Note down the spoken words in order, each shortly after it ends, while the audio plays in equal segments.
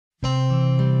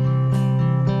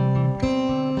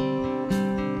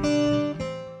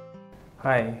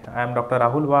Hi, I am Dr.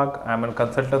 Rahul Wagh. I am a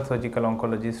consultant surgical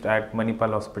oncologist at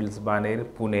Manipal Hospitals Baner,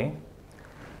 Pune.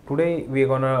 Today we are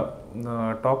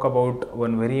gonna talk about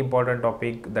one very important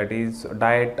topic, that is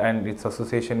diet and its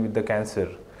association with the cancer.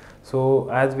 So,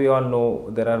 as we all know,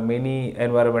 there are many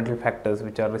environmental factors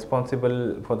which are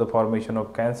responsible for the formation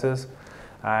of cancers,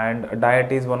 and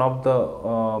diet is one of the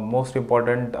most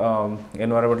important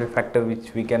environmental factor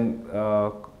which we can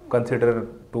consider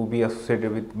to be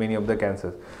associated with many of the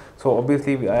cancers. So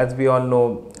obviously, as we all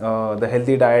know, the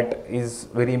healthy diet is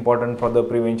very important for the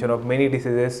prevention of many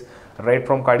diseases, right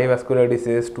from cardiovascular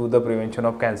disease to the prevention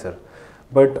of cancer.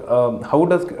 But how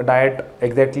does diet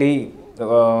exactly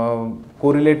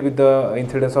correlate with the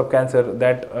incidence of cancer?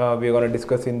 That we are going to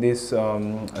discuss in this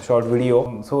short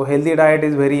video. So healthy diet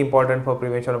is very important for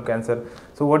prevention of cancer.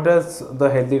 So what does the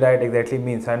healthy diet exactly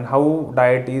means, and how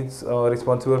diet is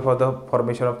responsible for the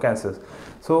formation of cancers?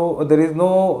 So there is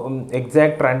no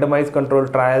exact randomized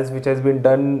controlled trials which has been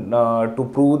done to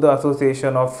prove the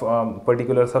association of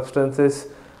particular substances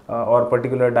or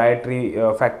particular dietary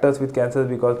factors with cancers,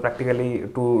 because practically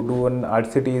to do an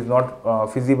RCT is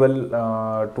not feasible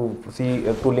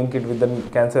to link it with the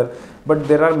cancer. But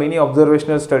there are many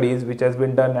observational studies which has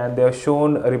been done, and they have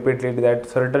shown repeatedly that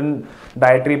certain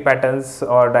dietary patterns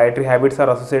or dietary habits are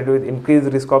associated with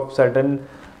increased risk of certain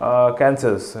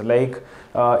cancers, like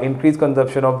increased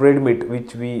consumption of red meat,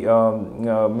 which we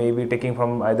may be taking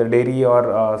from either dairy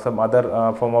or some other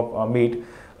form of meat.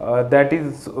 That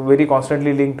is very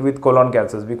constantly linked with colon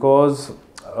cancers, because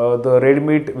the red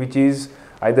meat, which is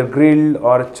either grilled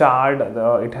or charred,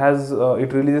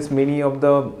 it releases many of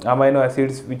the amino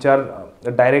acids which are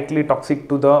directly toxic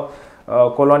to the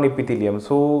colon epithelium.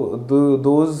 So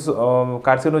those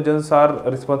carcinogens are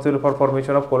responsible for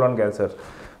formation of colon cancer.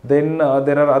 Then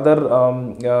there are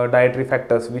other dietary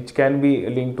factors which can be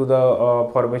linked to the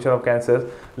formation of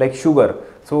cancers, like sugar.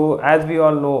 So as we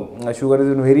all know, sugar is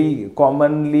a very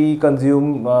commonly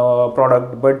consumed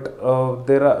product, but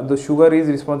the sugar is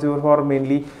responsible for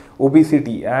mainly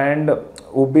obesity, and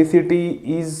obesity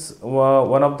is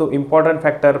one of the important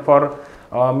factor for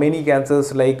many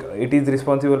cancers. Like it is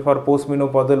responsible for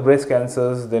postmenopausal breast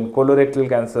cancers, then colorectal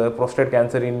cancer, prostate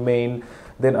cancer in men,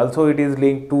 then also it is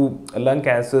linked to lung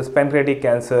cancers, pancreatic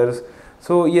cancers.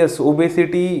 So yes,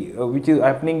 obesity which is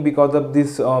happening because of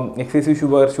this excessive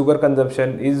sugar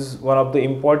consumption is one of the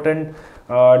important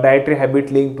dietary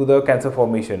habit linked to the cancer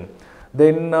formation.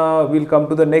 Then we'll come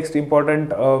to the next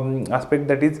important aspect,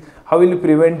 that is how will you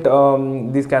prevent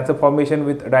this cancer formation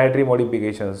with dietary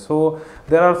modifications. So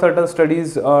there are certain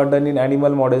studies done in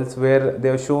animal models where they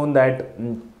have shown that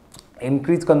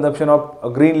increased consumption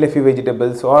of green leafy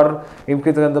vegetables or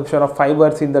increased consumption of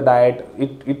fibers in the diet,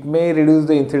 it may reduce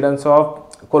the incidence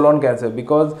of colon cancer,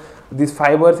 because these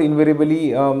fibers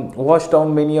invariably wash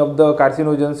down many of the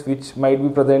carcinogens which might be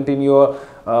present in your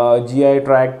GI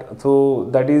tract. So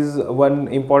that is one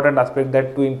important aspect,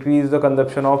 that to increase the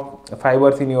consumption of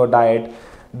fibers in your diet.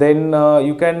 Then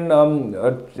you can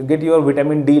get your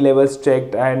vitamin D levels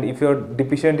checked, and if you're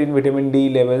deficient in vitamin D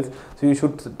levels, so you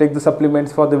should take the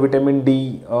supplements for the vitamin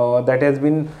D. That has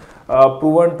been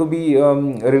proven to be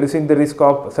reducing the risk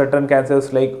of certain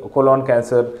cancers like colon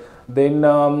cancer. Then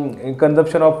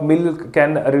consumption of milk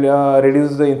can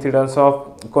reduce the incidence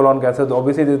of colon cancer.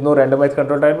 Obviously there is no randomized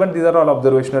control trial, but these are all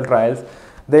observational trials.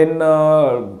 Then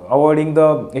avoiding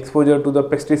the exposure to the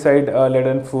pesticide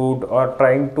laden food, or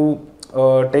trying to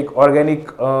take organic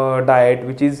diet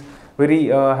which is very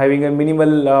having a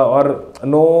minimal or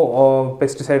no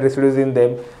pesticide residues in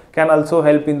them, can also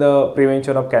help in the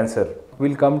prevention of cancer.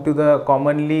 We'll come to the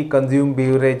commonly consumed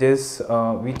beverages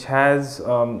which has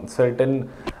certain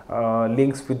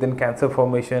links within cancer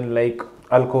formation, like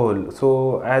alcohol.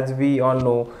 So as we all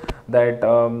know that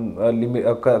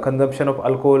consumption of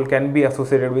alcohol can be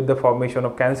associated with the formation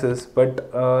of cancers, but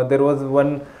there was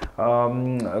one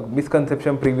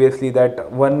misconception previously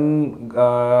that one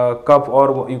cup,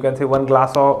 or you can say one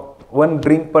glass or one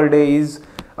drink per day is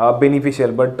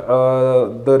beneficial. But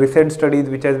the recent studies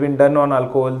which has been done on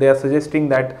alcohol, they are suggesting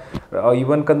that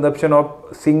even consumption of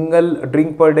single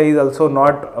drink per day is also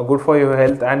not good for your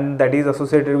health, and that is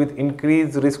associated with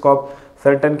increased risk of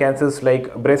certain cancers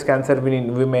like breast cancer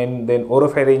in women, then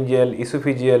oropharyngeal,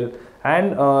 esophageal,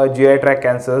 and GI tract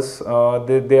cancers.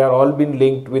 They are all been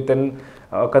linked with an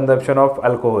consumption of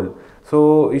alcohol.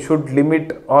 So you should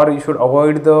limit, or you should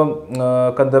avoid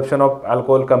the consumption of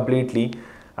alcohol completely.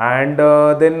 And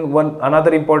then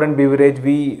another important beverage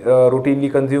we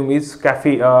routinely consume is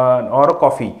caffeine or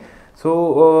coffee.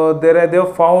 So they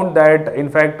have found that in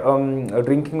fact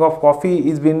drinking of coffee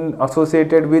is been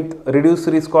associated with reduced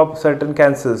risk of certain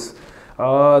cancers.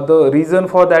 The reason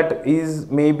for that is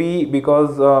maybe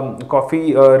because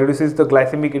coffee reduces the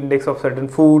glycemic index of certain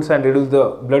foods and reduce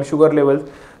the blood sugar levels.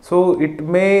 So it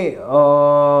may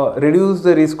reduce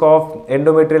the risk of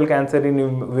endometrial cancer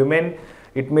in women.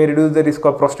 It may reduce the risk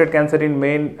of prostate cancer in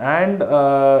men, and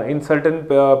in certain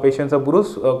patient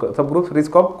subgroups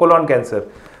risk of colon cancer.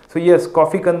 So yes,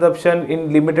 coffee consumption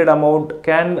in limited amount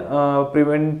can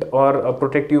prevent or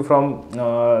protect you from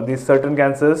these certain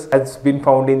cancers, has been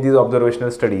found in these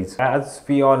observational studies. As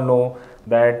we all know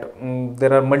that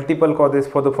there are multiple causes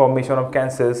for the formation of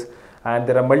cancers, and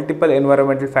there are multiple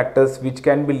environmental factors which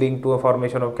can be linked to a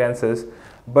formation of cancers.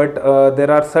 But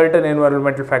there are certain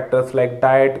environmental factors like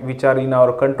diet which are in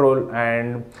our control,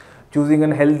 and choosing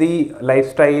a healthy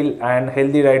lifestyle and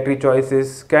healthy dietary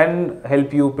choices can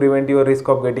help you prevent your risk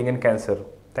of getting in cancer.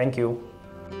 Thank you.